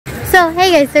So hey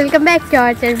guys, welcome back to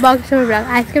our channel Bong Suman blog.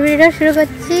 আজকে ভিডিওটা শুরু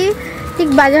করছি ঠিক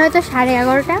বাজে হয়তো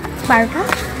 11:30 12টা।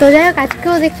 তো যাই হোক,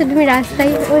 আজকেও দেখছো তুমি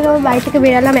রাস্তায় ওই বাড়ি থেকে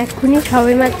বেরালাম এক্ষুনি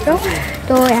সবাই মাত্র।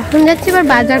 তো এখন যাচ্ছি এবার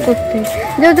বাজার করতে,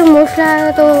 যেহেতু মশলা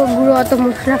তো গুঁড়ো অত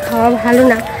মশলা খাওয়া ভালো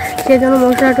না, সেই জন্য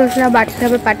মশলা টশলা বাটতে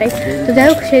হবে পাটায়। তো যাই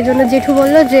হোক, সেই জন্য জেঠু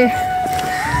বললো যে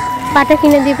পাটা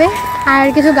কিনে দিবে আর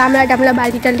কিছু গামলা টামলা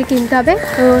বালতি টালতি কিনতে হবে।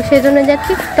 তো সেই জন্য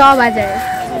যাচ্ছি বাজারে।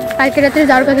 কালকে রাত্রে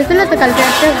যাওয়ার কথা ছিল, তো কালকে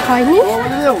রাত্রে হয়নি।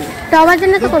 বাজার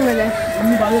না তো কোন বাজার,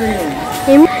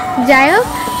 যাই হোক,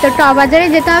 তো বাজারে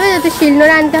যেতে হবে, যাতে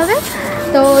শিলনোড়া আনতে হবে।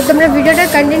 তো তোমরা ভিডিওটা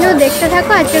কন্টিনিউ দেখতে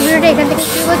থাকো। আজকের ভিডিওটা এখান থেকে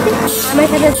শুরু করছি। আমার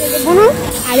সাথে আছে বুনু,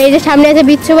 আর এই যে সামনে আছে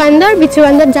বিচ্ছু বান্দর। বিচ্ছু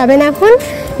বান্দর যাবে না এখন,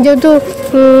 যেহেতু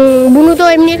বুনু তো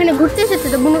এমনি এখানে ঘুরতে এসেছে,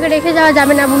 তো বুনুকে রেখে যাওয়া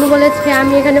যাবে না। বুনু বলেছে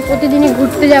আমি এখানে প্রতিদিনই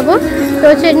ঘুরতে যাব, তো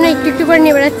সেই জন্য একটু একটু করে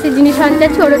নিয়ে বেড়াচ্ছি, জিনিস আনতে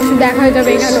যাচ্ছি, ওর একটু দেখা হয়ে যাবে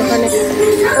এখানে ওখানে,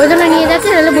 ওই জন্য নিয়ে যাচ্ছে,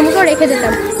 নাহলে বুনুকেও রেখে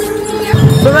দিতাম।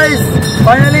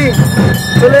 ফাইনালি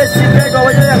চলে এসেছি,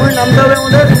 এখন নামতে হবে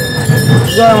আমাদের।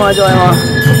 জয় মা জয় মা।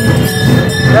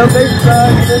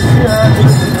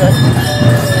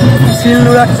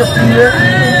 শিলনোড়া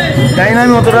জানি না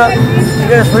আমি অতটা, ঠিক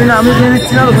আছে, শরীর না আমি কিনে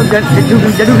দিচ্ছি না,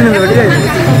 জেঠু কিনে দেবে, ঠিক আছে।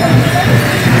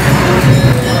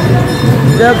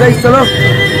 যাই হোক, চলো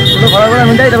ভালো করে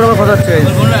আমি যাই, তারপর আবার কথা হচ্ছে।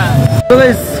 তো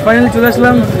ফাইনালি চলে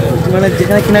আসলাম, মানে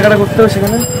যেখানে কেনাকাটা করতে হবে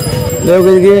সেখানে। যাই হোক,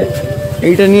 এদিকে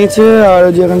এইটা নিয়েছে, আর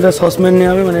যে এখানটা সসম্যান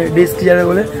নেওয়া হবে, মানে ডিস্ক যাবে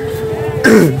বলে।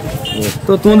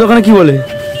 তো তোমাদের ওখানে কি বলে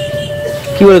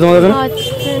তোমাদের ওখানে?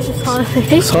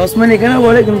 সসম্যান এখানে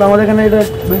বলে, কিন্তু আমাদের এখানে এটা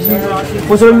বেশি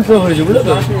প্রচলিত হয়েছে, বুঝলো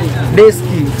তো, ডিস্ক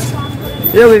কি।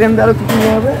 যাই হোক, এখান থেকে আরও কী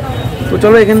নেওয়া হবে। তো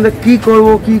চলো এখান থেকে কী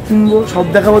করবো, কী কিনবো সব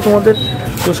দেখাবো তোমাদের,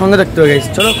 তো সঙ্গে থাকতে হবে গাইস।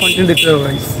 চলো কন্টিনিউ দেখতে হবে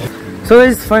গাইস। সো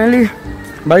গাইস ফাইনালি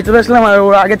বাড়ি চলে আসলাম, আর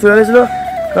ওরা আগে চলে গেছিলো,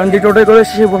 কারণ যে টোটোয় করে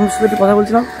এসে সেই বন্ধুর সাথে কথা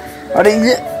বলছিলাম। আর এই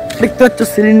যে দেখতে পাচ্ছ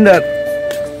সিলিন্ডার,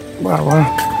 বাবা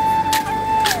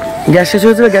গ্যাস শেষ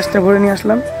হয়েছিল, গ্যাসটা ভরে নিয়ে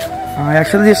আসলাম,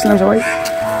 একসাথে দিয়ে এসছিলাম সবাই।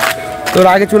 তো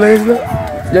ওরা আগে চলে গেছিলো।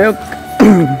 যাই হোক,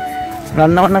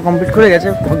 রান্না বান্না কমপ্লিট করে গেছে,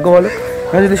 ভাগ্য বলো।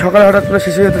 যদি সকালে হঠাৎ করে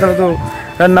শেষ হয়ে যেত তাহলে তো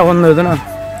রান্না বন্ধ হতো না।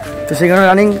 তো সেই কারণে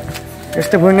রানিং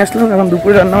গ্যাসটা ভরে নিয়ে আসলাম, এখন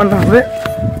দুপুরে রান্না বান্না হবে।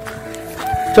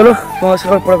 চলো তোমার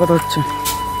সাথে পরে কথা হচ্ছে।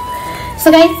 সো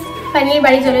গাইস ফাইনালি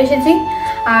বাড়ি চলে এসেছি,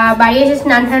 বাড়ি এসে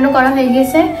স্নান টানও করা হয়ে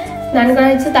গেছে, স্নান করা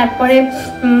হয়েছে। তারপরে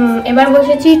এবার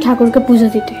বসেছি ঠাকুরকে পুজো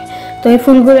দিতে। তো এই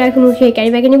ফুলগুলো এখন উঠে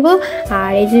ক্যারি ব্যাগে নিবো।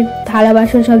 আর এই যে থালা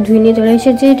বাসন সব ধুয়ে নিয়ে চলে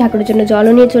এসেছি, ঠাকুরের জন্য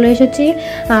জলও নিয়ে চলে এসেছি।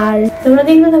 আর তোমরা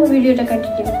দেখবে তবে ভিডিওটা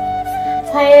কন্টিনিউ।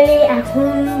 ফাইনালি এখন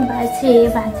বাজে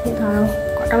ধরো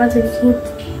কটা বাজে দেখি,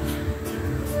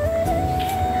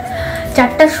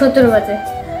 4:17 বাজে।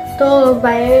 তো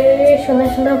বাইরে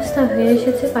সন্ধ্যা অবস্থা হয়ে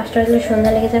এসেছে, 5টা বাজলে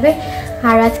সন্ধ্যা লেগে যাবে।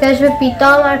 আর আজকে আসবে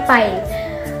প্রীতম আর পায়েল,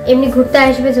 এমনি ঘুরতে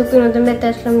আসবে, যেহেতু নতুন বাড়িতে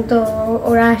আসলাম তো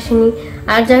ওরা আসেনি।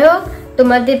 আর যাই হোক,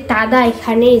 তোমাদের দাদা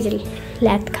এখানে এই যে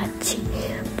ল্যাদ খাচ্ছি,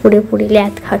 পুরোপুরি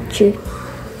ল্যাদ খাচ্ছি।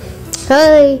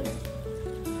 হাই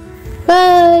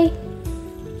হাই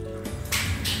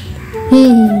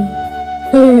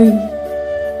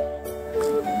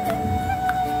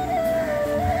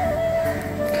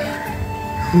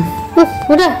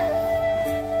ওরা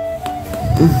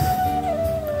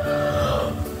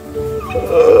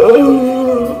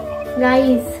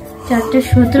গাইস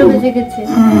 4:17 বেজে গেছে।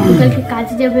 কালকে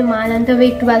কাজে যাবে, মাল আনতে হবে,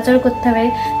 একটু বাজার করতে হবে,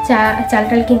 চাল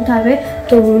টাল কিনতে হবে।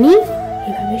 তো উনি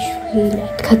এভাবে শুয়ে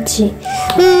লাইট খাচ্ছে।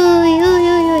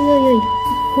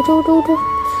 উঠো উঠো উঠো,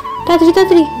 তাড়াতাড়ি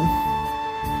তাড়াতাড়ি।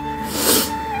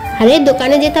 আরে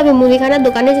দোকানে যেতে হবে, মুদিখানার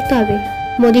দোকানে যেতে হবে,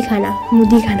 মুদিখানার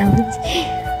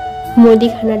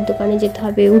দোকানে যেতে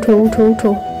হবে। উঠো উঠো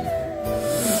উঠো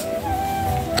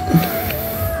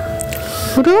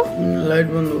উঠো, লাইট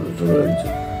বন্ধ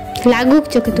লাগুক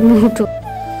চোখে, তুমি উঠো।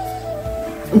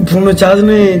 ফোনে চার্জ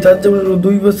নেই, চার্জ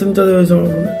 2% চার্জ হয়েছে আমার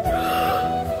ফোনে।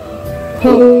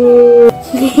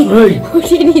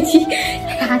 উঠিয়ে নিয়েছি।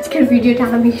 আজকের ভিডিওটা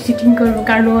আমি শুটিং করবো,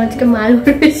 কারণ ও আজকে মাল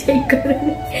ভরবে, সেই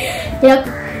কারণে।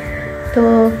 তো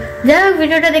যাই হোক,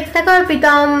 ভিডিওটা দেখতে থাকো। আর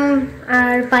প্রীতম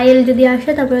আর পায়েল যদি আসে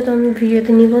তারপরে তো আমি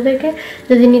ভিডিওতে নিবো দেখে,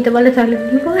 যদি নিতে বলে তাহলে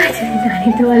নিবো, যদি না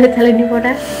নিতে বলে তাহলে নিবো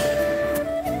না।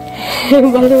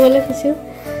 বলে কিছু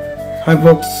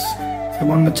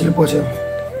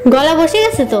গলা বসে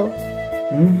গেছে, তো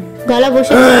গলা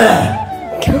বসে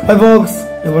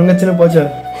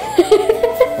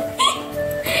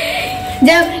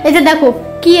যাও। এটা দেখো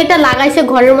কি, এটা লাগাইছে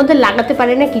ঘরের মধ্যে, লাগাতে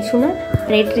পারে না কিছু না,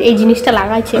 আর এই জিনিসটা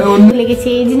লাগাইছে, লেগেছে,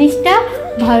 এই জিনিসটা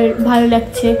ভালো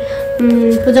লাগছে।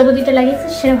 প্রজাপতিটা লাগিয়েছে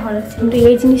সেটা ভালো লাগছে, কিন্তু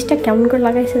এই জিনিসটা কেমন করে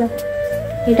লাগাইছে দেখো।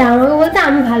 এটা আমাকে বলতে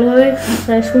আমি ভালোভাবে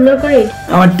সুন্দর করে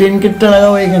আমার 10K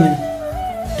লাগাবো এখানে,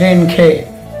 10K,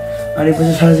 আর এই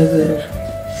পাশে 7,500।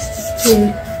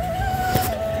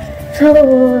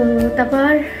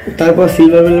 তারপর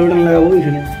সিলভার বেল বাটন লাগাবো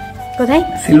এখানে। কোথায়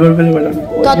সিলভার বেল বাটন?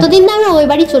 ততদিন না আমরা ওই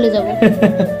বাড়ি চলে যাব।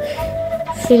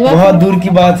 সিলভার बहुत दूर की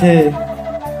बात है।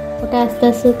 ওটা আস্তে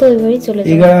আস্তে তো ওই বাড়ি চলে যাব।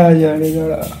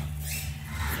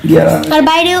 11 আর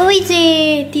বাইরে ওই যে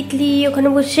তিতলি ওখানে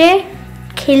বসে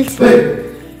খেলছে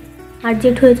আর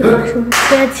জেট হয়েছে পাশে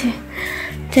বসে আছে।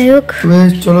 যাই হোক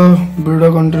চলো ভিডিওটা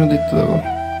কন্টিনিউ দেখতে থাকো।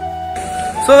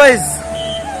 সো গাইস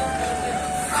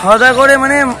খাওয়া দাওয়া করে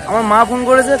মানে আমার মা ফোন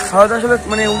করেছে, খাওয়া দাওয়া আসলে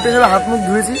মানে উঠে এসে হাত মুখ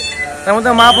ধুয়েছি, তার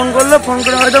মধ্যে মা ফোন করলো, ফোন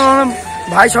করে হয়তো আমার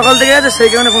ভাই সকাল থেকে আছে সেই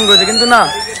কারণে ফোন করেছে, কিন্তু না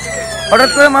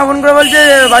হঠাৎ করে মা ফোন করে বলছে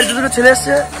বাড়িতে দুটো ছেলে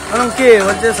এসছে। কারণ কে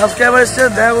বলছে সাবস্ক্রাইবার এসছে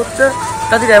দেখা করছে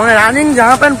তাদের মানে রানিং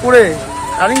জামা প্যান্ট পরে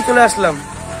রানিং চলে আসলাম।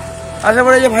 আসার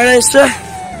পরে যে ভাইরা এসছে,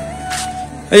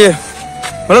 এই যে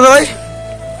বলো তো ভাই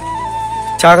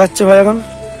চা খাচ্ছে ভাই এখন।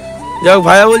 যাই হোক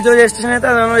ভাইয়া বলছে যে স্টেশনে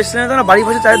স্টেশনে তো না বাড়ি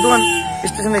পাশে চায়ের দোকান,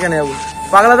 স্টেশনে কেন যাবো,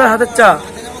 পাগলা তার হাতের চা,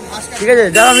 ঠিক আছে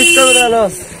যারা মিস করবে তারা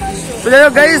লস। তো যাই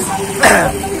হোক গাইস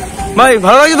ভাই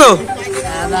ভালো লাগছে তো?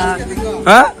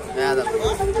 হ্যাঁ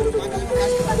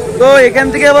তো এখান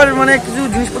থেকে আবার মানে কিছু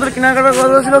জিনিসপত্র কেনাকাটার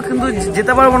কথা ছিল কিন্তু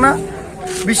যেতে পারবো না,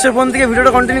 বিশ্বের ফোন থেকে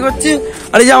ভিডিওটা কন্টিনিউ করছি।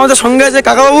 আর এই যে আমাদের সঙ্গে আছে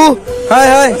কাকাবাবু, হাই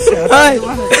হাই হাই।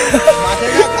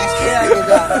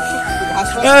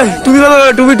 টুপি কত?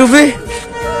 টুপি টুপি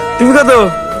টুপি কত?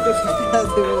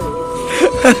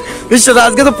 বিশ্বাস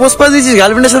আজকে তো পোস্ট করে দিয়েছিস,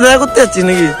 গার্লফ্রেন্ডের সাথে দেখা করতে যাচ্ছিস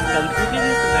নাকি?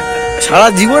 সারা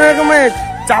জীবন এরকম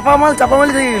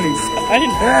চাপামালি থেকে গেলি।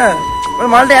 হ্যাঁ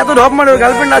মালটা এত ঢপ মারে,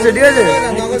 গার্লফ্রেন্ড আছে ঠিক আছে?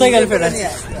 কোথায় গার্লফ্রেন্ড আছে?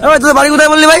 তোদের বাড়ি কোথায়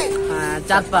বললি ভাই?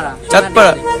 চাঁদপাড়া।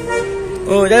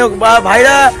 ও যাই হোক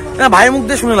ভাইরা ভাইয়ের মুখ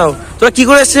দিয়ে শুনে নাও, তোরা কি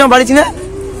করে এসছিস আমার বাড়ি চিনে?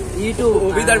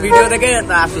 ভিডিও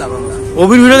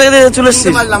দেখে চলে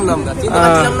এসছিস?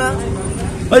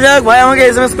 যাই হোক ভাই আমাকে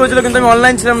SMS করেছিল কিন্তু আমি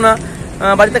অনলাইন ছিলাম না,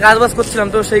 বাড়িতে কাজ বাজ করছিলাম,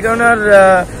 তো সেই কারণে আর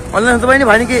অনলাইন হতে পারিনি।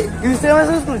 ভাই নাকি ইনস্টাগ্রামে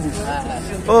SMS করেছিস?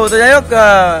 ও তো যাই হোক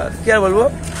কি আর বলবো,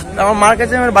 আমার মার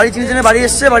কাছে আমার বাড়ি চিনছে না, বাড়ি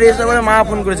এসছে, বাড়ি এসে পরে মা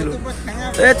ফোন করেছিল,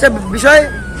 এই হচ্ছে বিষয়।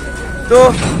 তো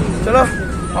চলো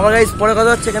আমার গাইস পরে কথা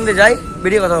হচ্ছে, এখান থেকে যাই,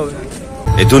 বেরিয়ে কথা হবে।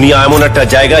 এই দুনিয়া এমন একটা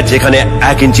জায়গা যেখানে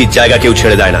 1 ইঞ্চির জায়গা কেউ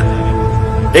ছেড়ে দেয় না।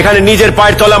 এখানে নিজের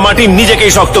পায়ের তলা মাটি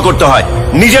নিজেকেই শক্ত করতে হয়,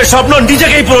 নিজের স্বপ্ন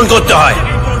নিজেকেই পূরণ করতে হয়।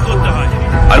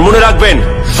 আর মনে রাখবেন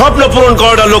স্বপ্ন পূরণ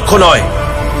করাটা লক্ষ্য নয়,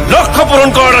 লক্ষ্য পূরণ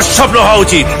করাটা স্বপ্ন হওয়া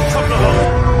উচিত।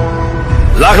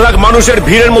 লাখ লাখ মানুষের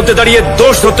ভিড়ের মধ্যে দাঁড়িয়ে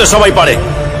দোষ ধরতে সবাই পারে,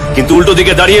 কিন্তু উল্টো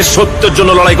দিকে দাঁড়িয়ে সত্যের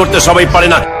জন্য লড়াই করতে সবাই পারে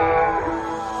না।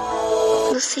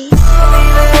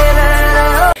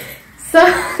 সো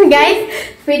গাইস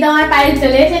ফির আমার পায়ে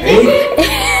চলে এসেছে,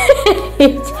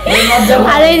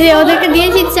 আর এই যে ওদেরকে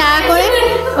দিয়েছি চা করে,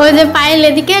 ওই যে পায়েল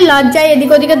এদিকে লজ্জায় এদিক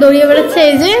ওদিকে দৌড়িয়ে বেড়াচ্ছে।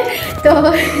 এই যে তো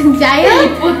যাই হোক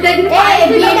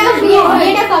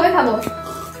বিয়েটা কবে খাবো?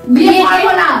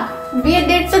 বিয়ের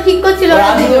ডেট তো ঠিক করছিল,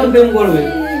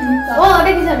 ও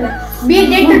ওটা কি জানা, বিয়ের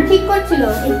ডেট তো ঠিক করছিল,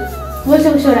 বসে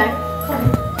বসে ওরা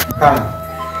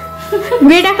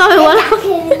বিয়েটা কবে বলো?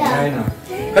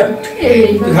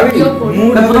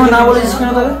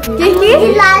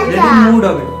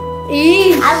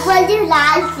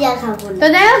 তো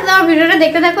যাই হোক তোমার ভিডিওটা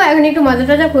দেখতে থাকো, এখন একটু মজা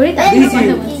টজা করি।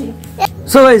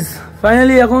 সো গাইস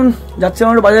ফাইনালি এখন যাচ্ছি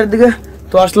আমরা বাজারের দিকে,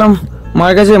 তো আসলাম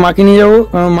মার কাছে, মাকে নিয়ে যাবো,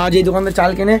 কারণ মা যেই দোকানটা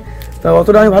চাল কেনে তা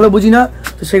অতটা আমি ভালো বুঝি না,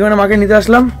 তো সেই কারণে মাকে নিতে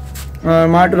আসলাম।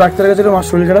 মা একটু ডাক্তারের কাছে, মার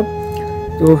শরীর খারাপ,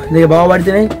 তো দেখে বাবা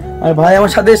বাড়িতে নেই, আর ভাই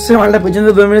আমার সাথে এসছে, মালটা পেছন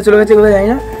থেকে 2 মিনিট চলে গেছে, কোথায় যাই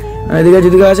না। এদিকে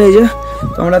যেদিকে আছে এই যে,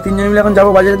 তো আমরা 3 জন মিলে এখন যাবো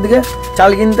বাজারের দিকে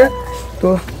চাল কিনতে। তো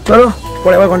চলো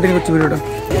পরে আবার কন্টিনিউ করছি ভিডিওটা।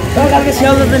 কালকে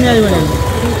শিয়ালদাতে নিয়ে আসবেন।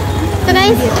 তো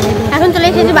গাইস এখন চলে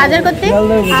এসেছি বাজার করতে,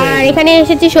 আর এখানে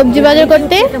এসেছি সবজি বাজার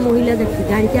করতে।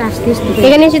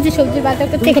 এখানে এসেছি সবজি বাজার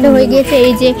করতে, এখানে হয়ে গিয়েছে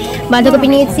এই যে বাঁধাকপি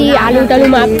নিয়েছি, আলু টালু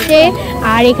মাপছে,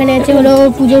 আর এখানে আছে হলো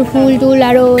পুজোর ফুল টুল,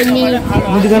 আরো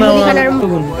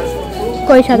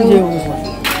কই সাদা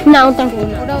না ওটা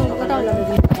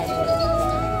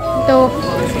তো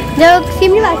যাই হোক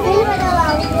সিমনি বাড়ছে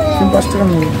 5 টাকা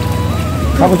নেই,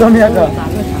 খাবো তো আমি একা।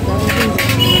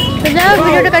 তো যাই হোক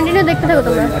ভিডিওটা কন্টিনিউ দেখতে থাকো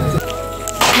তোমরা।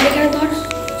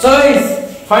 সো গাইস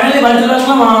ফাইনালি বাড়ি চলে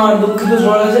আসলাম, আমার দুঃখিত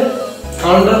সবার কাছে,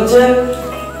 কারণটা হচ্ছে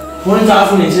ফোনে চার্জ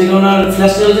নেই, সেই কারণে আর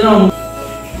ফ্ল্যাশ চলছে না।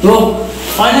 তো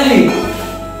ফাইনালি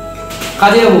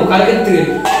কাজে যাবো কালকের থেকে,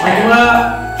 আর তোমরা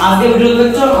আজকে ভিডিও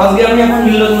দেখছো, আজকে আমি এখন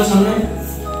নীলরত্নের সামনে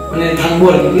মানে থাকবো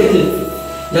আর কি, ঠিক আছে?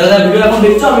 যারা যারা ভিডিও এখন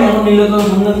দেখছো আমি এখন নীলরত্নের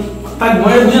সামনে থাকবো,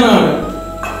 মানে বুঝে না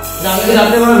আমি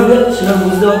রাতে আমার ভিডিও সেটা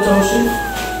বুঝতে পারছো অবশ্যই।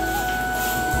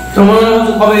 তো মনে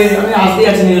হচ্ছে কবে আমি আসতেই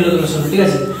আছি নীলরত্নের সামনে, ঠিক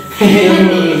আছে?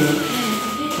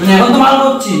 মানে এখন তো মাল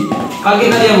করছি, কালকে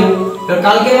কাজে যাবো,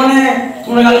 কালকে মানে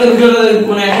তোমরা কালকে ভিডিওটা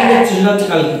মানে এখন দেখছো, সেটা হচ্ছে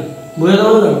কালকে বুঝে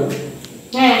দেবো তো।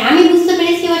 হ্যাঁ আমি বুঝতে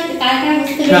পেরেছি, বাট কার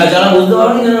বুঝতে হ্যাঁ যারা বুঝতে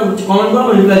পারো না কমেন্ট করো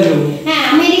আমি রিপ্লাই দেব। হ্যাঁ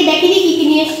আমি এদিকে দেখিয়ে দিই কি কি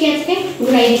নিয়ে এসেছি আজকে।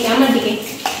 ঘুরাই দিকে আমার দিকে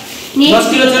 10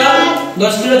 কিলো চাল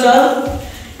 10 কিলো চাল।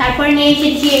 তারপর নিয়ে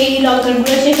এসেছি এই লঙ্কার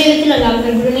গুঁড়ো, শেষ হয়ে গেছিল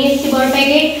লঙ্কার গুঁড়ো নিয়ে এসেছি বড়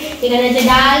প্যাকেট। এখানে আছে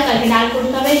ডাল, কালকে ডাল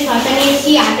করতে হবে, শসা নিয়ে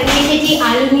এসেছি, আটা নিয়ে এসেছি,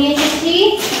 আলু নিয়ে এসেছি,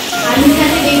 আলুর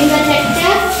সাথে বেগুন আছে একটা,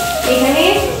 এখানে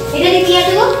এটাতে কি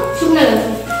আছে গো শুকনো লঙ্কা,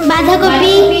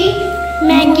 বাঁধাকপি,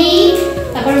 ম্যাগি,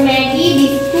 তারপর ম্যাগি,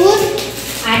 বিস্কুট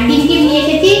আর ডিমকে নিয়ে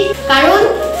এসেছি। কারণ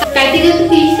কালকে যেহেতু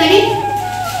 30 তারিখ,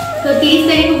 তো 30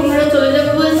 তারিখে বুনুরা চলে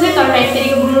যাবে বলছে, কারণ 1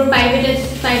 তারিখে বুনুর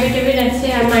প্রাইভেট আছে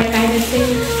আর মায়ের কাজ আছে,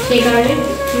 সেই কারণে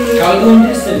কালকে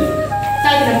 29 তারিখ,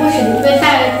 কালকে না পরশু দিন,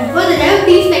 বলতে যাই হোক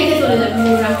 30 তারিখে চলে যাবে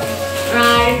বুনুরা।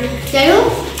 আর যাই হোক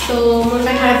তো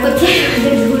মনটা খারাপ করছে,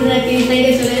 বুনুরা 30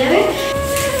 তারিখে চলে যাবে।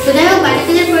 তো যাই হোক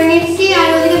বাড়িতে যে করে নিচ্ছি, আর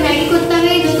ওদিকে ম্যাগি করতে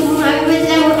হবে, যেহেতু বুনু আমি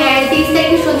বলেছিলাম 30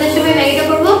 তারিখে সন্ধ্যার সময় ম্যাগিটা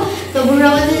করবো, তো বুনুরা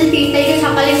বলছে যে 30 তারিখে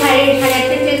সকালে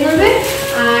 8:30 ট্রেন ধরবে,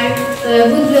 আর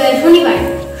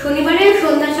শনিবারে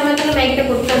সন্ধ্যার সময় তাহলে ম্যাগিটা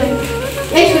করতে হবে।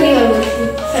 এই শনিবার বলছি,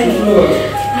 সরি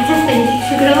 28 তারিখ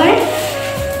শুক্রবারে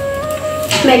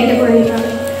ম্যাগিটা করে নিতে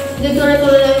হবে, যেহেতু ওরা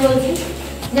চলে যাবে বলছে।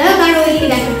 যাই হোক আর ওইদিকে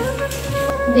দেখা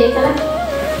দেখলা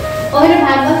ওখানে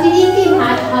ভাত বসিয়ে দিয়েছি,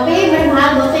 ভাত হবে, এবার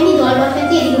ভাত বসাইনি, জল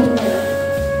বসাইছি, এদিকে উঠতে হবে,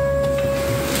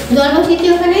 জল বসিয়েছি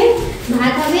ওখানে,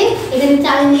 ভাত হবে, এখানে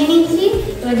চাল নিয়ে নিচ্ছি।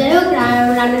 এবার যাই হোক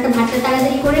রান্নাটা ভাতটা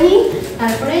তাড়াতাড়ি করে নিই,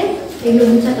 তারপরে এগুলো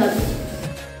গুছাতে হবে।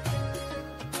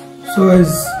 সো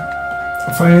গাইস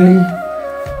ফাইনালি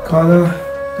খাওয়া দাওয়া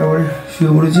তারপরে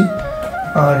শুয়ে পড়েছি,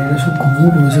 আর এরা সব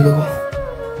ঘুমিয়ে পড়েছে, দেখো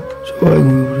সবাই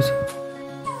ঘুমিয়ে পড়েছে।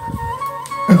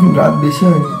 এখন রাত বেশি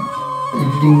হয়নি,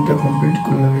 এডিটিংটা কমপ্লিট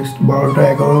করলাম, 12টা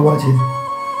 11 বাজে।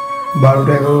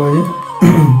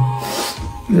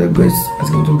 গাইস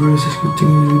আজকে মতো ভিডিও শেষ করছি।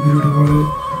 যদি ভিডিওটা ভালো লাগে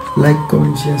লাইক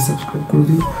কমেন্ট শেয়ার সাবস্ক্রাইব করে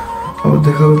দিও। আবার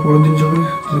দেখা হবে পরের দিন সবাই।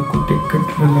 Take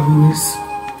care, love you guys,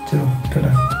 চলো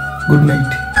টাটা, গুড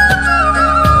নাইট।